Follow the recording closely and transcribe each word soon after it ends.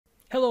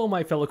Hello,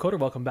 my fellow coder.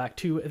 Welcome back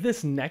to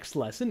this next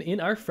lesson in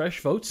our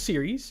FreshVotes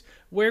series,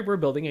 where we're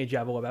building a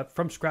Java web app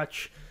from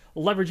scratch,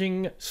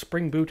 leveraging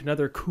Spring Boot and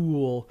other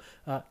cool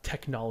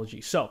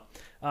technology. So,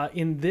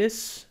 in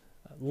this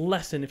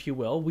lesson, if you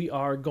will, we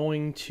are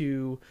going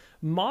to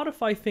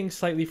modify things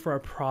slightly for our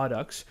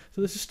products.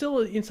 So this is still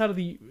inside of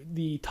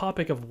the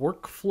topic of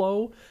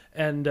workflow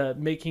and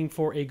making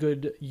for a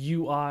good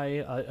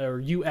UI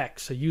or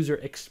UX, a user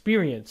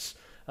experience,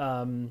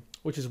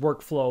 which is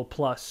workflow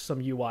plus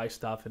some UI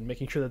stuff, and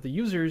making sure that the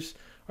users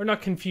are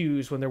not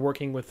confused when they're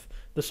working with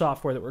the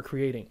software that we're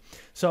creating.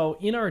 So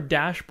in our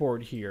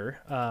dashboard here,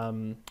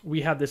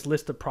 we have this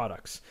list of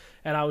products.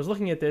 And I was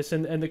looking at this,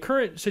 and the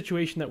current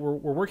situation that we're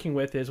working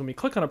with is when we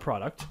click on a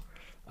product,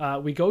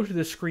 we go to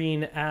the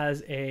screen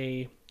as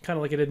a kind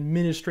of like an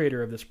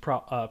administrator of this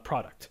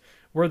product.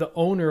 We're the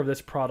owner of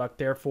this product,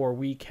 therefore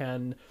we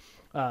can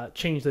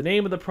change the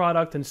name of the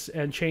product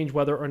and change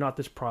whether or not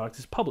this product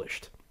is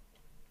published.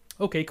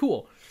 Okay,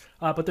 cool.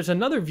 But there's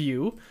another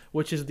view,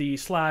 which is the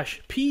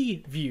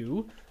 /p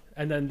view,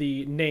 and then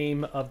the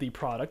name of the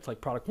product,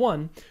 like product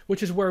 1,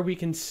 which is where we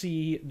can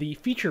see the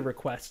feature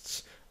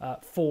requests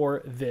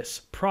for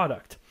this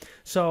product.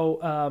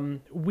 So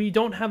we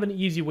don't have an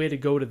easy way to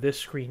go to this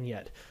screen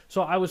yet.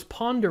 So I was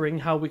pondering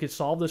how we could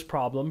solve this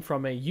problem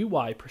from a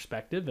UI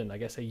perspective, and I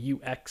guess a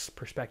UX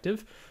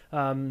perspective.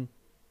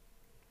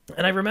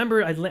 And I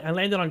remember I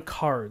landed on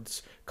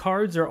cards.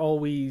 Cards are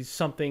always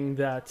something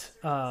that,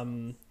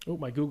 oh,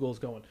 my Google's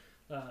going.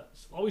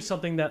 Always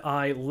something that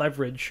I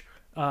leverage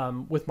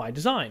with my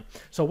design.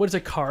 So what is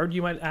a card,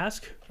 you might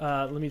ask?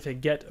 Let me say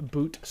get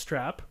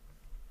Bootstrap.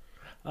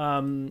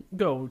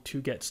 Go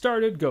to get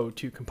started, go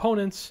to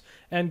components,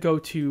 and go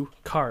to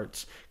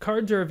cards.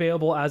 Cards are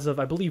available as of,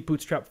 I believe,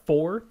 Bootstrap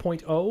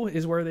 4.0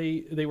 is where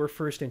they were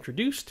first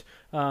introduced.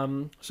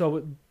 So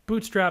with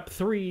Bootstrap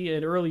 3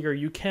 and earlier,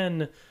 you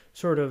can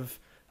sort of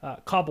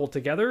cobble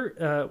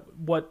together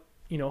what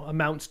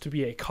amounts to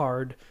be a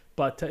card,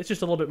 but it's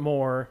just a little bit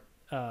more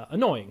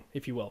annoying,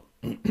 if you will.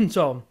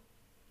 So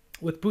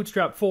with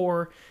Bootstrap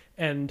 4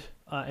 and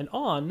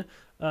on,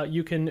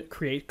 you can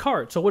create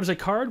cards. So what is a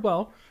card?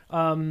 Well,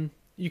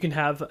 you can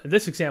have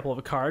this example of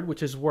a card,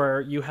 which is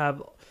where you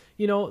have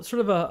sort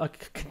of a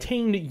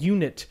contained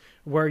unit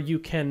where you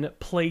can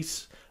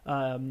place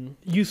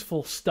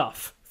useful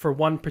stuff for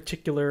one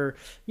particular,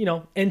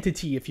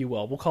 entity, if you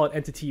will. We'll call it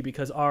entity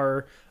because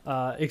our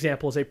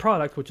example is a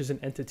product, which is an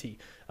entity.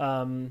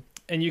 And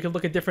you can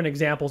look at different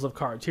examples of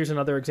cards. Here's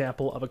another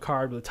example of a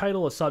card with a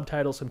title, a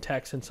subtitle, some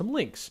text, and some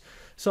links.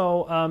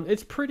 So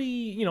it's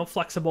pretty,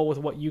 flexible with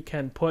what you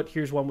can put.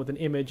 Here's one with an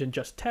image and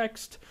just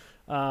text.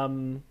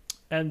 And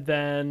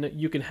then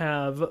you can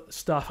have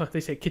stuff,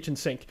 they say kitchen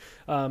sink.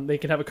 They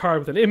can have a card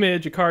with an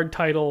image, a card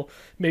title,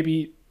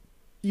 maybe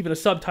even a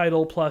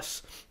subtitle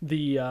plus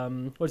the,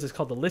 what is this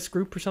called, the list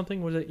group or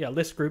something? Was it? Yeah,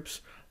 list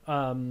groups,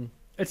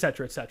 et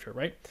cetera,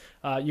 right?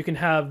 You can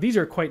have, these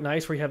are quite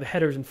nice where you have the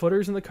headers and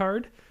footers in the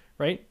card,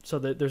 right? So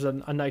that there's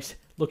a nice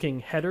looking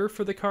header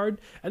for the card.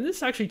 And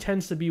this actually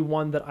tends to be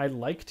one that I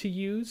like to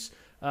use,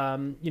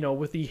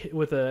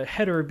 with a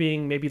header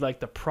being maybe like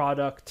the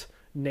product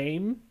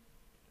name,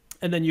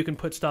 and then you can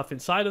put stuff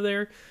inside of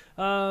there.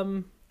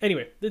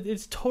 Anyway,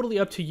 it's totally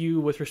up to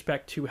you with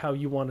respect to how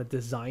you want to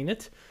design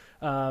it.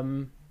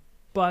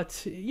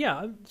 But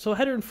yeah, so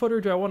header and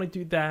footer, do I want to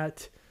do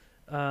that?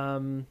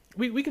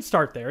 We can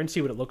start there and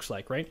see what it looks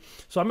like, right?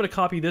 So I'm going to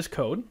copy this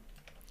code.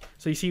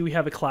 So you see we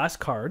have a class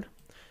card.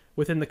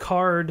 Within the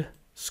card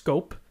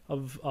scope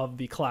of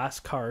the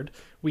class card,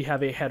 we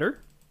have a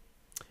header,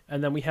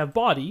 and then we have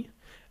body,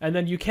 and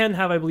then you can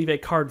have, I believe, a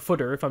card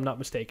footer, if I'm not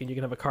mistaken. You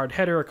can have a card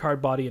header, a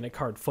card body, and a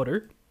card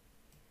footer.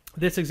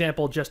 This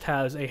example just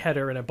has a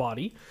header and a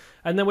body.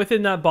 And then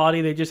within that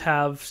body, they just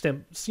have,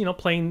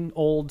 plain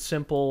old,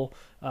 simple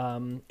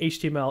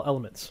HTML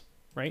elements,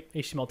 right?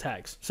 HTML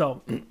tags.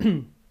 So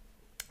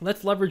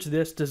let's leverage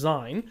this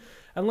design,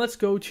 and let's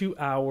go to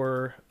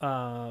our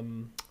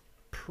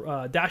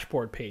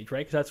dashboard page, right?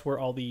 Because that's where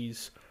all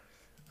these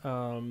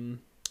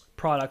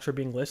products are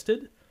being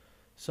listed.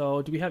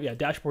 So do we have,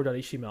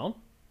 dashboard.html.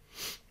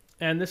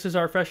 And this is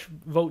our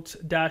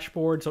FreshVotes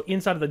dashboard. So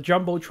inside of the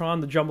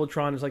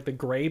Jumbotron is like the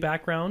gray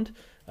background.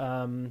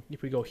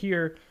 If we go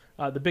here,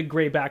 the big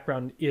gray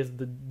background is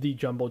the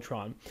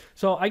Jumbotron.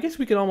 So I guess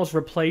we can almost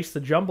replace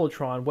the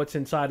Jumbotron, what's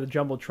inside the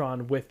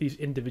Jumbotron, with these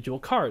individual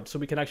cards. So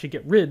we can actually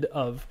get rid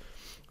of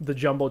the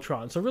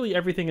Jumbotron. So really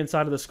everything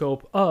inside of the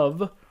scope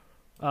of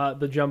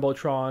the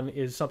Jumbotron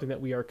is something that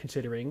we are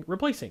considering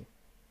replacing.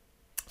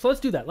 So let's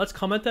do that. Let's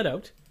comment that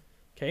out.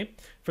 Okay.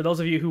 For those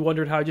of you who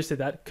wondered how I just did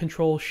that,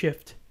 Control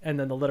Shift and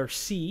then the letter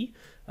C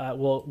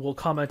will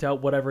comment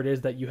out whatever it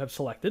is that you have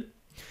selected.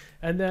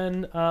 And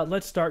then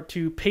let's start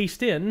to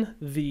paste in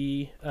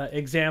the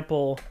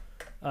example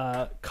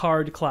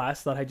card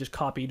class that I just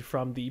copied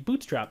from the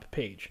Bootstrap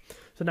page.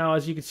 So now,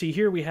 as you can see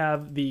here, we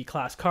have the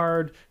class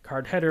card,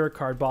 card header,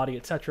 card body,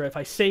 etc. If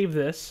I save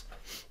this,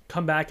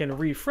 come back and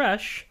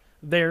refresh,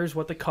 there's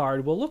what the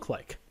card will look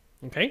like.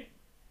 Okay,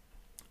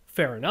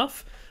 fair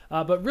enough.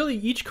 But really,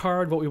 each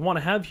card, what we want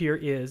to have here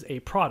is a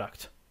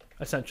product,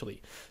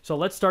 essentially. So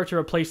let's start to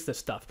replace this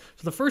stuff.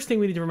 So the first thing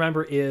we need to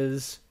remember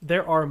is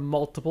there are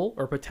multiple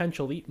or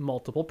potentially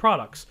multiple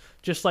products.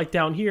 Just like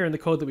down here in the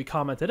code that we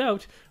commented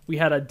out, we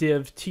had a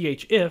div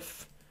th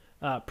if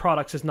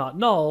products is not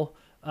null.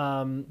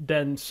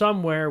 Then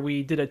somewhere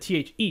we did a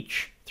th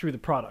each through the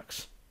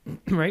products,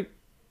 right?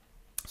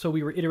 So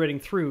we were iterating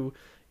through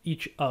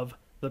each of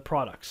the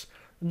products.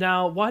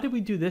 Now, why did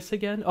we do this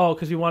again? Oh,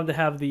 because we wanted to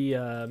have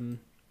the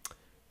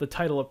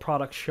title of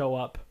products show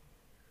up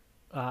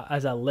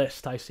as a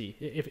list. I see.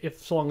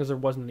 If so long as there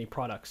wasn't any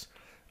products.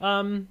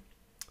 Yeah,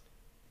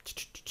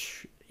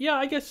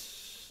 I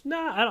guess.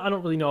 Nah, I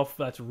don't really know if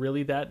that's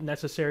really that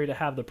necessary to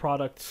have the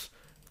product's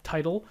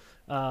title.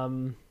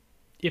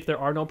 If there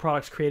are no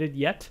products created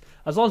yet,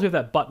 as long as we have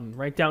that button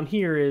right down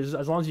here, is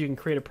as long as you can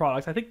create a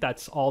product, I think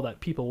that's all that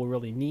people will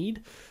really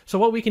need. So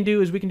what we can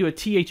do is we can do a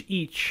th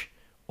each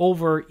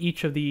over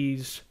each of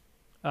these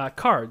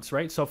cards,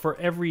 right? So for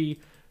every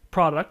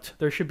product,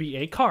 there should be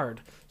a card.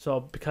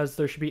 So because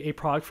there should be a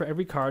product for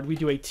every card, we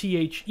do a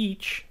th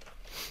each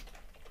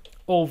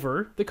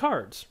over the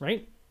cards,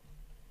 right?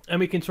 And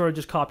we can sort of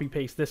just copy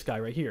paste this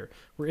guy right here.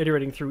 We're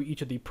iterating through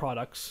each of the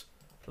products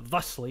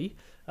thusly.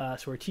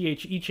 So we're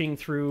th eaching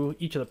through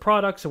each of the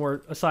products, and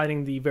we're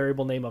assigning the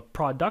variable name of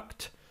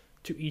product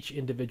to each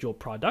individual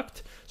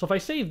product. So if I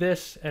save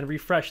this and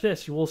refresh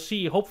this, you will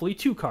see hopefully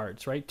two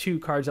cards, right? Two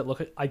cards that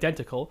look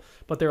identical,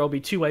 but there will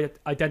be two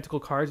identical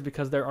cards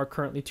because there are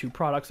currently two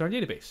products in our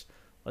database.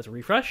 Let's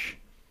refresh.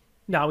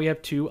 Now we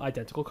have two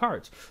identical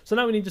cards. So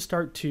now we need to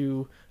start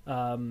to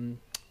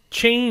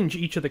change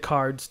each of the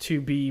cards to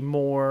be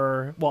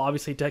more, well,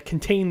 obviously to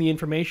contain the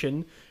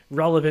information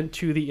relevant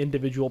to the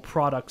individual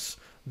products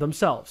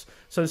themselves.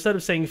 So instead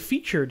of saying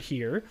featured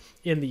here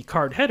in the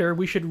card header,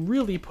 we should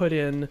really put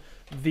in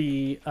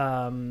the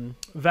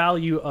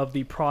value of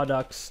the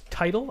product's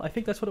title. I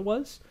think that's what it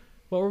was.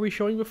 What were we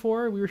showing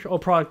before? We were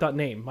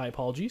product.name. My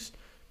apologies.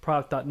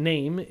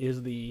 Product.name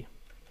is the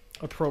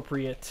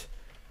appropriate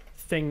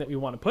thing that we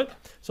want to put.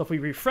 So if we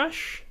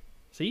refresh,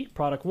 see,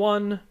 product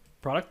 1,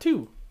 product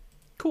 2.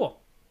 Cool.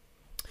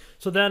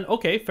 So then,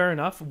 okay, fair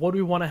enough. What do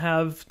we want to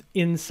have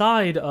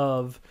inside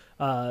of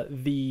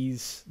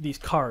these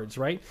cards,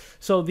 right?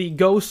 So the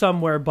go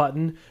somewhere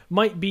button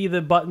might be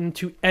the button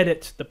to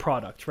edit the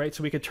product, right?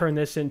 So we could turn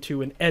this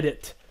into an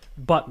edit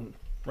button,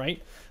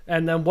 right?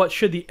 And then what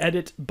should the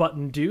edit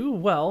button do?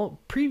 Well,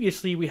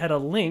 previously we had a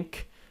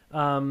link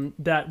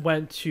that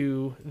went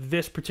to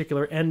this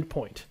particular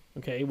endpoint,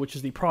 okay, which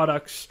is the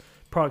product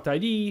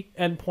ID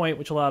endpoint,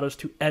 which allowed us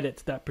to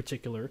edit that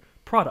particular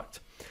product.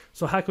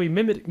 So how can we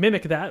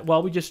mimic that?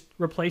 Well, we just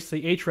replace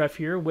the href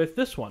here with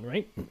this one,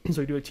 right?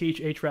 So we do a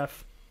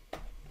href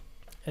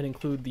and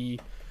include the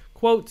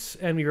quotes,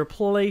 and we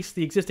replace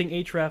the existing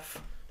href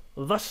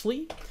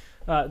thusly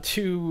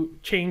to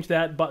change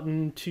that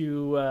button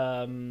to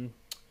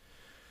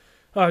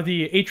the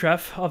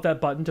href of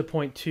that button to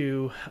point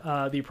to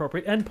the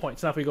appropriate endpoint.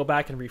 So now if we go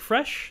back and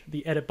refresh,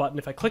 the edit button,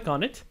 if I click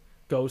on it,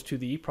 goes to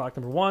the product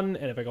number 1,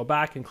 and if I go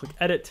back and click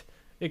edit,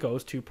 it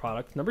goes to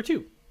product number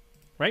 2.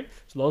 Right?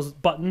 So those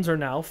buttons are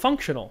now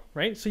functional,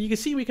 right? So you can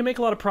see we can make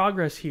a lot of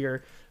progress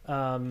here,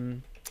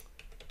 you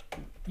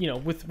know,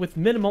 with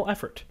minimal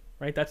effort,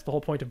 right? That's the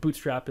whole point of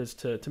Bootstrap, is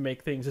to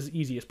make things as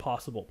easy as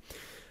possible.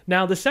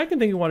 Now, the second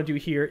thing we want to do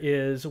here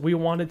is we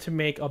wanted to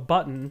make a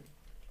button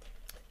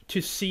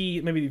to see,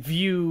 maybe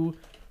view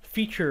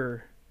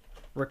feature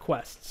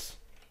requests,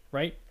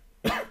 right?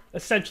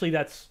 Essentially,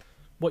 that's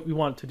what we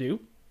want to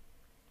do.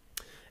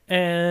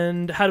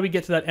 And how do we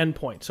get to that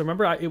endpoint? So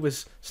remember, it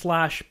was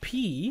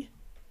 /p/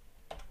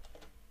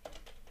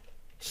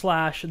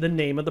 the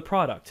name of the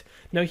product.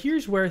 Now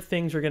here's where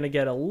things are going to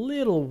get a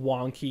little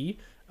wonky.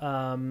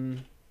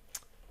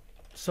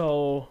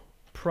 So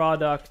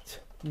product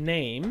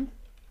name,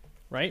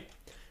 right?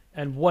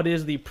 And what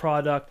is the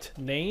product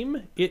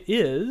name? It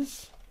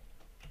is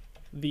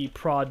the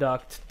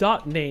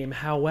product.name.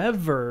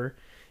 However,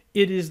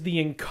 it is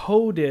the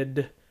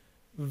encoded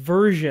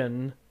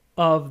version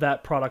of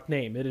that product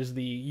name. It is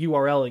the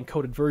URL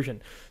encoded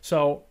version.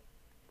 So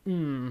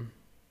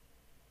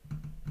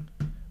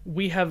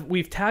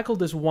we've tackled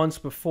this once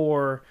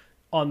before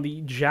on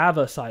the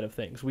Java side of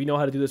things. We know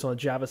how to do this on the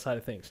Java side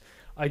of things.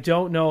 I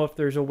don't know if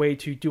there's a way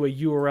to do a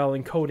URL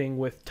encoding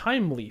with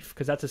Timeleaf,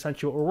 because that's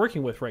essentially what we're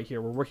working with right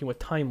here. We're working with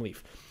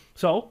Timeleaf.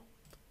 So,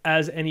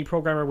 as any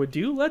programmer would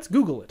do, let's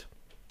Google it.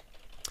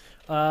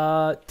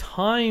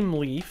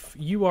 Timeleaf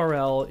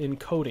URL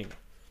encoding.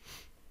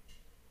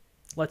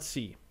 Let's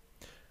see.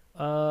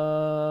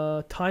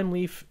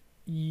 Timeleaf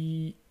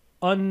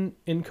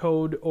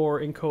unencode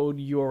or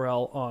encode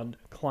URL on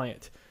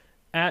client.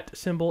 @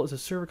 symbol is a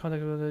server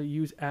contact.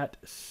 Use @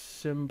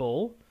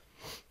 symbol.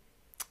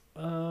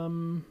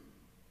 Oh,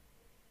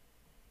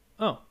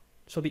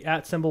 so the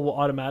 @ symbol will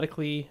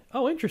automatically.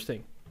 Oh,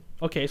 interesting.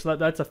 Okay, so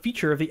that's a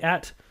feature of the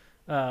 @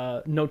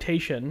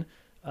 notation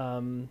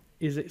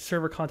Is it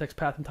server context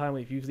path and time?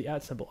 We've used the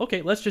 @ symbol.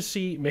 Okay, let's just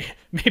see.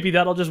 Maybe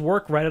that'll just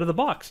work right out of the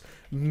box.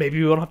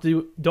 Maybe we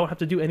don't have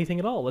to do anything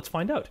at all. Let's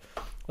find out.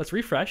 Let's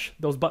refresh.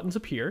 Those buttons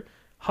appear.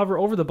 Hover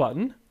over the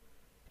button.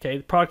 Okay,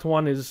 product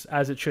 1 is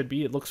as it should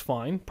be. It looks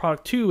fine.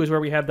 Product 2 is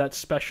where we have that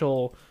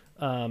special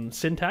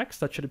syntax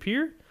that should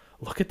appear.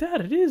 Look at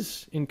that. It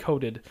is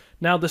encoded.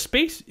 Now, the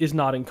space is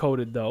not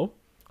encoded, though.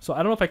 So I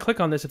don't know if I click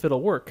on this if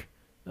it'll work.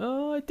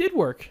 It did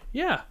work.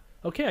 Yeah.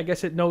 Okay, I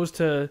guess it knows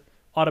to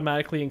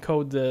automatically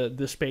encode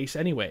the space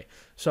anyway.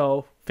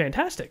 So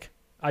fantastic.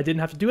 I didn't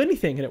have to do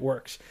anything and it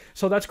works.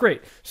 So that's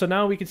great. So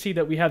now we can see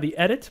that we have the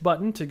edit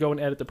button to go and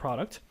edit the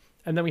product.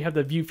 And then we have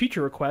the view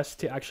feature requests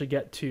to actually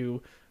get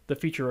to the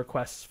feature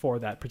requests for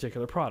that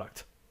particular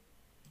product.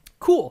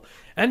 Cool.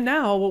 And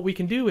now what we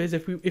can do is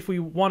if we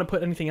want to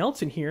put anything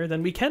else in here,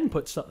 then we can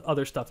put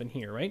other stuff in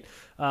here, right?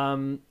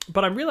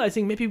 But I'm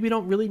realizing maybe we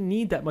don't really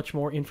need that much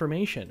more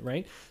information,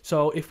 right?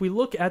 So if we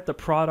look at the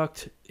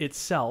product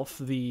itself,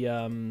 the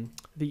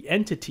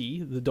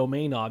entity, the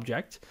domain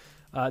object,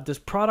 does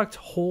product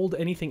hold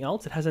anything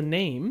else? It has a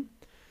name.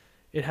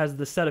 It has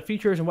the set of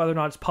features and whether or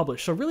not it's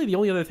published. So really the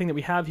only other thing that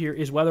we have here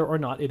is whether or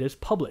not it is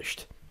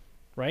published,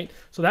 right?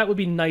 So that would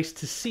be nice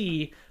to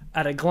see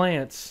at a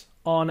glance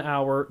on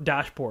our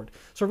dashboard.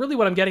 So really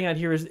what I'm getting at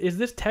here is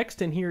this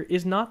text in here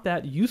is not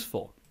that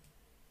useful.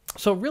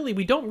 So really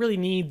we don't really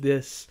need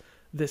this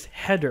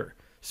header,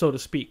 so to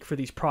speak, for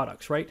these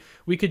products, right?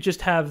 We could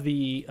just have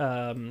the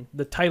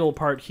title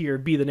part here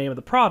be the name of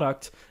the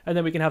product, and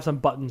then we can have some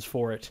buttons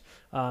for it,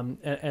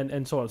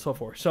 and so on and so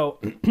forth. So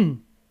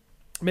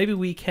maybe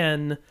we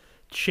can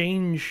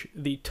change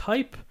the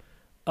type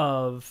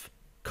of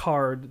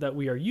card that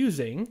we are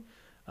using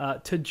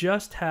to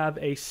just have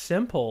a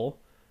simple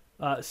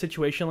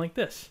situation like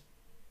this.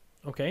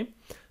 Okay,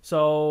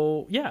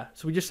 so yeah,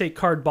 so we just say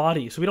card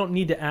body, so we don't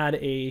need to add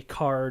a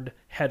card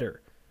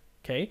header.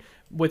 Okay,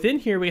 within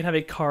here we can have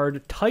a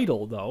card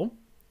title though.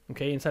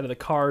 Okay, inside of the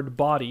card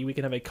body we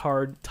can have a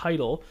card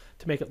title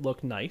to make it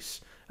look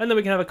nice, and then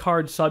we can have a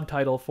card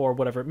subtitle for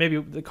whatever. Maybe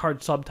the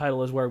card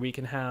subtitle is where we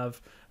can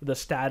have the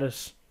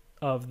status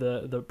of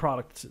the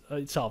product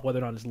itself, whether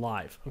or not it's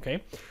live.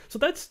 Okay, so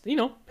that's, you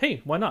know,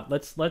 hey, why not?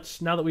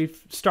 Let's now that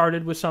we've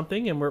started with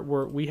something and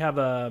we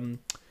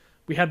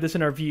have this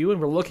in our view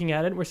and we're looking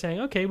at it and we're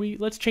saying, okay,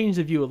 let's change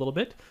the view a little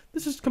bit.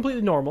 This is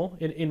completely normal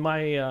in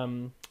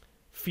my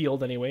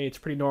field anyway. It's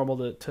pretty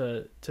normal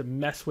to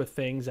mess with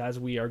things as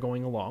we are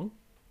going along.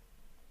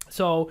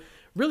 So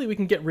really we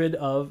can get rid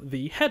of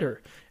the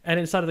header, and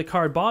inside of the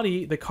card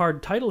body, the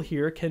card title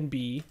here can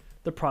be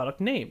the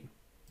product name.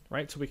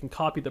 Right, so we can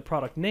copy the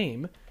product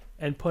name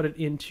and put it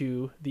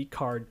into the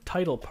card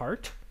title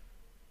part.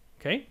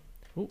 Okay,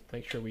 ooh,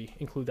 make sure we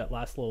include that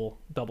last little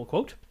double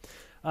quote.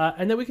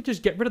 And then we can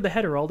just get rid of the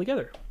header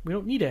altogether. We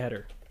don't need a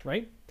header,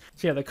 right?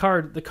 So yeah, the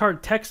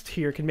card text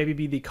here can maybe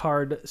be the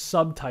card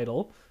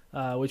subtitle,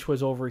 which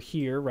was over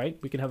here, right?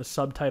 We can have a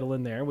subtitle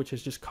in there, which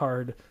is just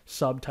card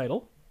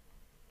subtitle.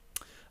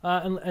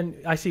 And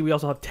I see we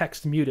also have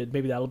text muted.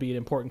 Maybe that'll be an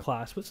important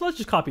class. But so let's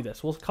just copy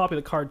this. We'll copy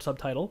the card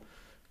subtitle,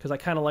 because I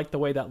kind of like the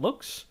way that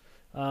looks.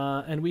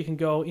 And we can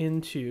go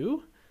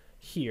into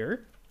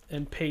here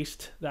and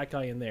paste that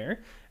guy in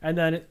there. And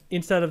then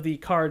instead of the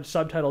card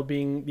subtitle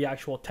being the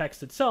actual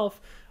text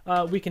itself,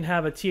 we can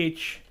have a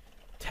th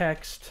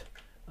text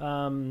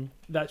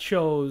that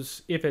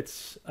shows if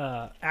it's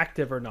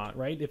active or not,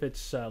 right? If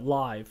it's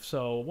live.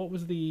 So what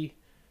was the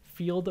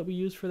field that we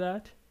used for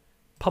that?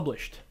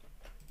 Published.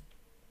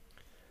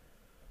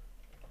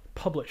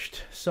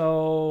 Published.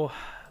 So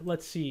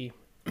let's see.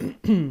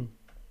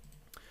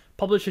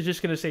 Publish is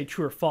just going to say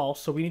true or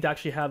false, so we need to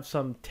actually have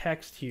some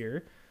text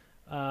here.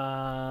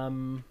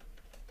 So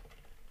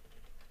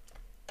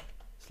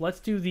let's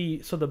do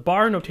the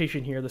bar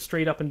notation here, the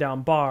straight up and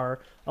down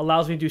bar,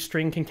 allows me to do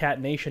string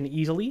concatenation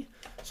easily.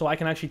 So I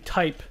can actually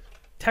type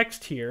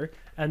text here,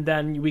 and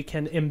then we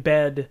can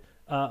embed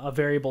a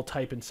variable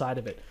type inside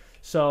of it.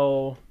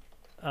 So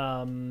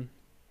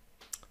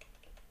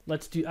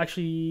let's do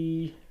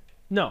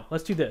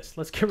let's do this.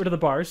 Let's get rid of the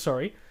bars,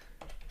 sorry.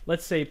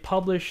 Let's say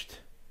published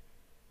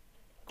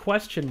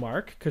question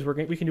mark, because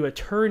we can do a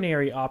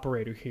ternary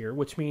operator here,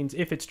 which means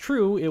if it's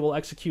true, it will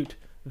execute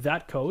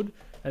that code,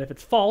 and if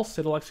it's false,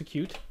 it'll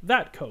execute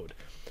that code.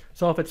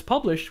 So if it's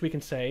published, we can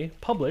say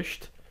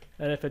published,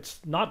 and if it's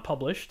not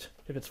published,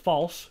 if it's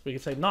false, we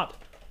can say not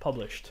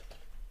published,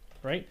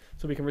 right?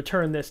 So we can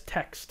return this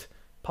text,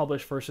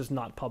 published versus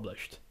not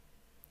published.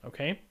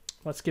 Okay,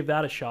 let's give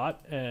that a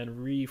shot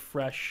and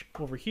refresh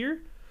over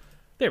here.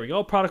 There we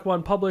go, product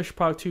 1 published,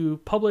 product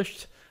 2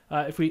 published.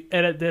 If we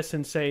edit this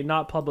and say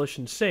not published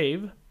and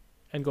save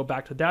and go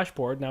back to the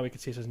dashboard, now we can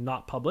see it says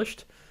not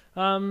published.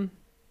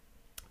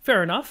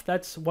 Fair enough.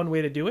 That's one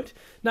way to do it.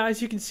 Now,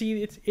 as you can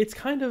see,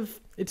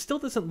 it still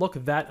doesn't look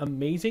that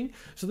amazing.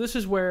 So this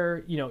is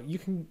where, you know, you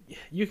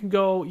can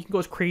go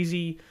as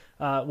crazy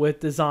with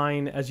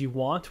design as you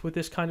want with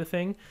this kind of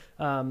thing.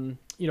 You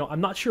know,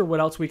 I'm not sure what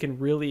else we can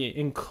really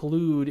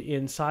include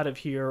inside of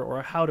here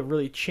or how to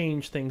really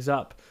change things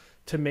up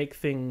to make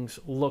things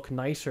look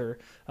nicer.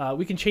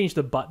 We can change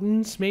the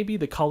buttons, maybe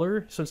the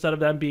color. So instead of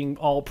them being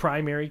all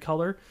primary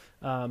color,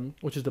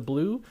 which is the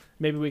blue,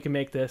 maybe we can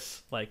make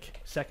this like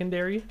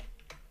secondary,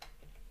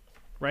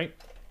 right?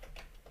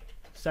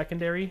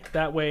 Secondary.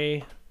 That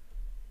way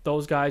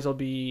those guys will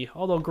be,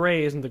 although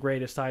gray isn't the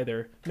greatest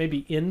either, maybe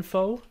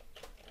info.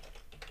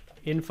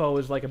 Info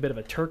is like a bit of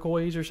a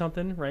turquoise or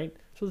something, right?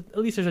 So at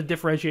least there's a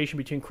differentiation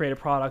between create a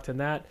product and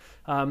that.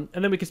 And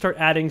then we can start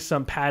adding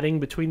some padding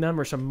between them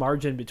or some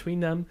margin between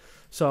them.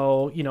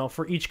 So, you know,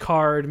 for each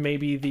card,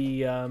 maybe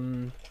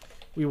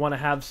we want to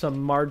have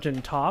some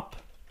margin top,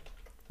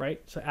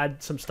 right? So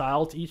add some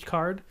style to each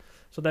card.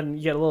 So then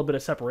you get a little bit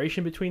of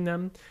separation between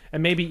them,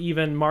 and maybe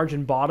even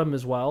margin bottom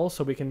as well.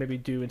 So we can maybe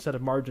do, instead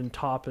of margin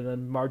top and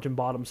then margin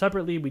bottom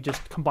separately, we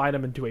just combine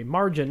them into a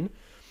margin.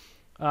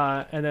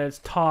 And then it's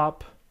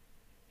top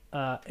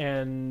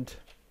and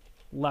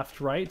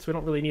left right. So we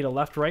don't really need a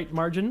left right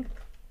margin.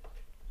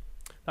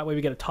 That way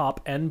we get a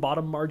top and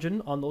bottom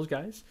margin on those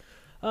guys.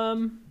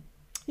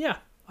 Yeah,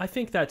 I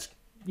think that's,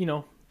 you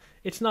know,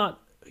 it's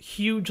not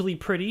hugely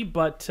pretty,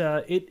 but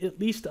it at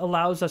least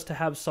allows us to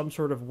have some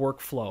sort of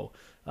workflow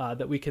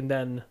that we can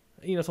then,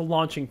 you know, it's a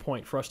launching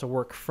point for us to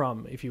work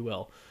from, if you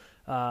will.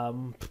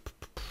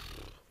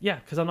 Yeah,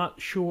 because I'm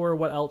not sure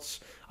what else.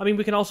 I mean,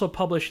 we can also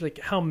publish like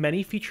how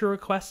many feature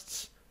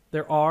requests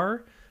there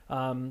are.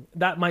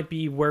 That might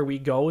be where we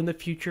go in the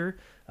future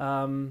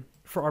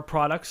for our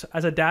products.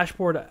 As a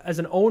dashboard, as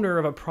an owner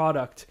of a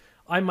product,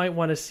 I might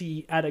want to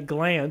see at a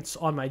glance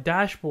on my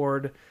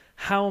dashboard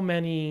how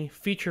many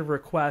feature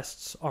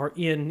requests are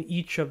in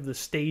each of the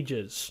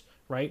stages,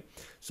 right?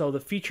 So the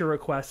feature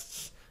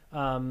requests,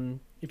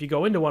 if you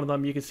go into one of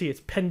them, you can see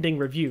it's pending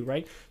review,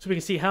 right? So we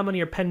can see how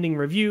many are pending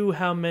review,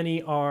 how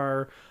many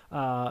are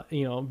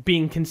you know,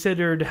 being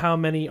considered, how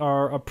many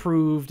are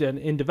approved and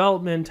in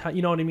development,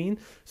 you know what I mean?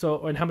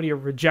 So, and how many are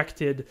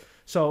rejected.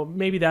 So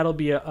maybe that'll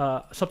be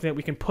something that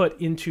we can put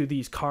into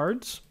these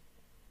cards,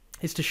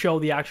 is to show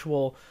the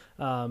actual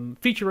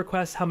feature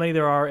requests, how many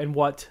there are, and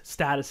what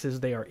statuses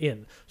they are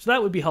in. So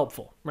that would be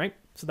helpful, right?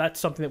 So that's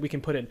something that we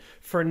can put in.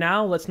 For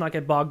now, let's not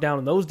get bogged down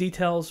in those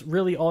details.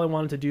 Really, all I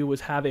wanted to do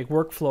was have a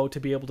workflow to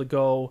be able to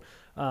go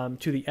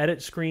to the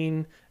edit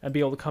screen and be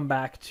able to come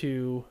back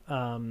to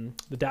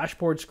the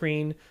dashboard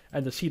screen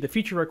and to see the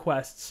feature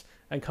requests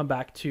and come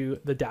back to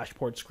the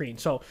dashboard screen.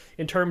 So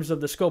in terms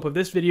of the scope of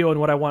this video and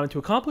what I wanted to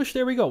accomplish,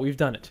 there we go. We've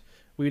done it.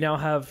 We now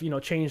have, you know,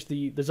 changed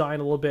the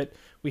design a little bit.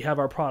 We have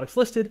our products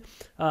listed.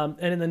 And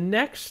in the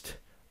next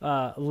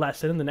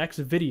lesson, in the next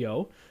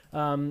video,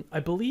 I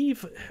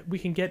believe we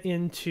can get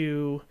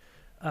into,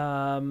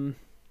 well,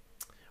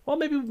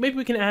 maybe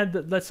we can add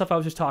that stuff I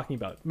was just talking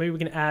about. Maybe we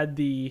can add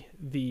the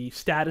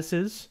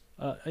statuses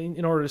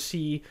in order to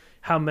see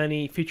how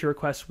many feature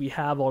requests we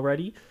have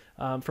already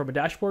from a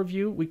dashboard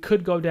view. We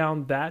could go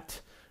down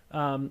that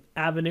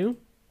avenue,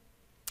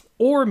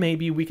 or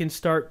maybe we can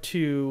start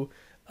to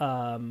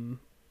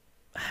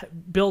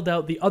build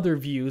out the other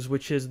views,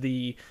 which is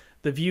the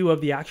view of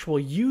the actual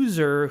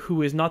user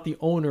who is not the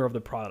owner of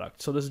the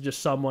product. So this is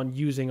just someone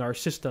using our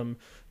system,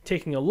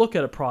 taking a look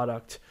at a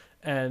product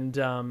and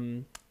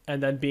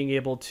then being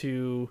able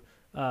to,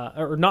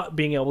 or not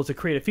being able to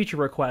create a feature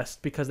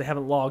request because they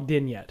haven't logged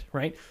in yet,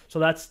 right? So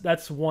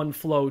that's one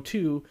flow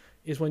too,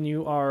 is when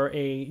you are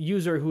a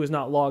user who is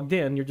not logged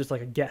in, you're just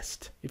like a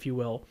guest, if you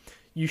will.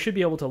 You should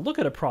be able to look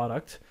at a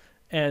product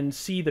and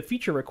see the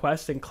feature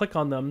requests and click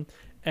on them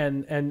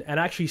and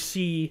actually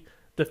see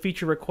the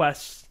feature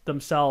requests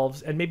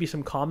themselves and maybe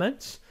some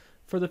comments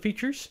for the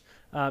features,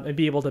 and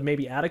be able to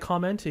maybe add a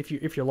comment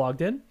if you're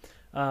logged in.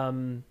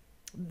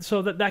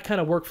 So that kind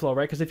of workflow,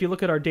 right? Because if you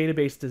look at our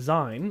database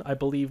design, I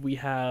believe we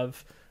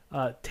have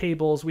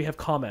tables, we have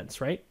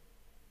comments, right?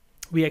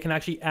 We can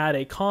actually add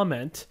a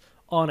comment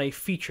on a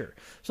feature.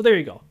 So there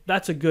you go.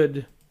 That's a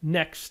good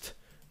next,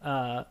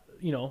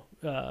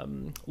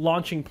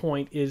 launching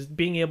point, is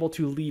being able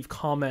to leave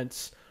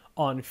comments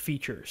on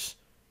features.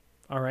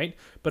 All right.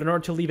 But in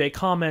order to leave a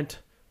comment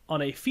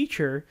on a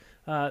feature,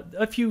 there are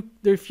a few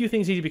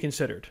things need to be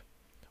considered.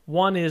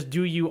 One is,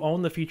 do you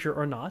own the feature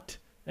or not?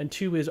 And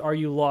two is, are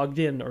you logged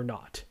in or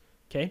not?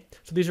 Okay.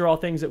 So these are all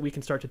things that we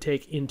can start to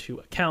take into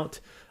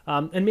account.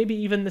 And maybe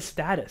even the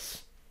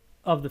status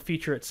of the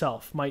feature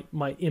itself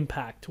might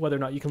impact whether or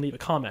not you can leave a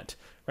comment,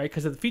 right?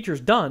 Because if the feature's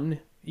done,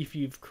 if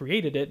you've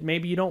created it,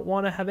 maybe you don't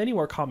want to have any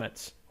more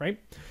comments, right?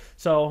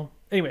 So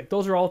anyway,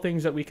 those are all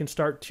things that we can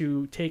start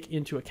to take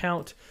into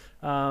account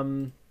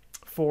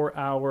for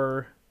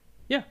our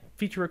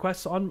feature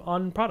requests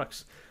on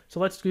products. So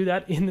let's do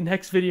that in the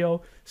next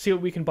video, see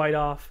what we can bite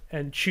off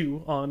and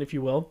chew on, if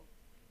you will.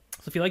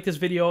 So if you like this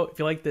video, if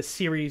you like this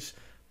series,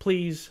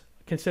 please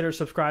consider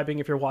subscribing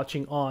if you're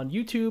watching on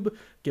YouTube.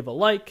 Give a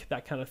like,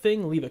 that kind of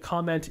thing. Leave a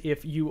comment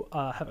if you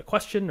have a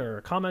question or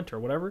a comment or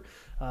whatever.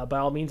 By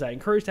all means, I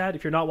encourage that.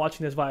 If you're not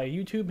watching this via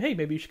YouTube, hey,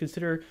 maybe you should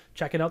consider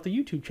checking out the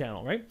YouTube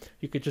channel, right?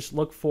 You could just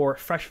look for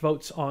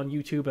FreshVotes on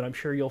YouTube, and I'm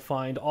sure you'll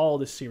find all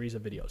this series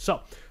of videos.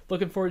 So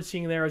looking forward to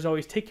seeing you there. As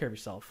always, take care of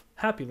yourself.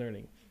 Happy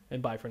learning,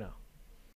 and bye for now.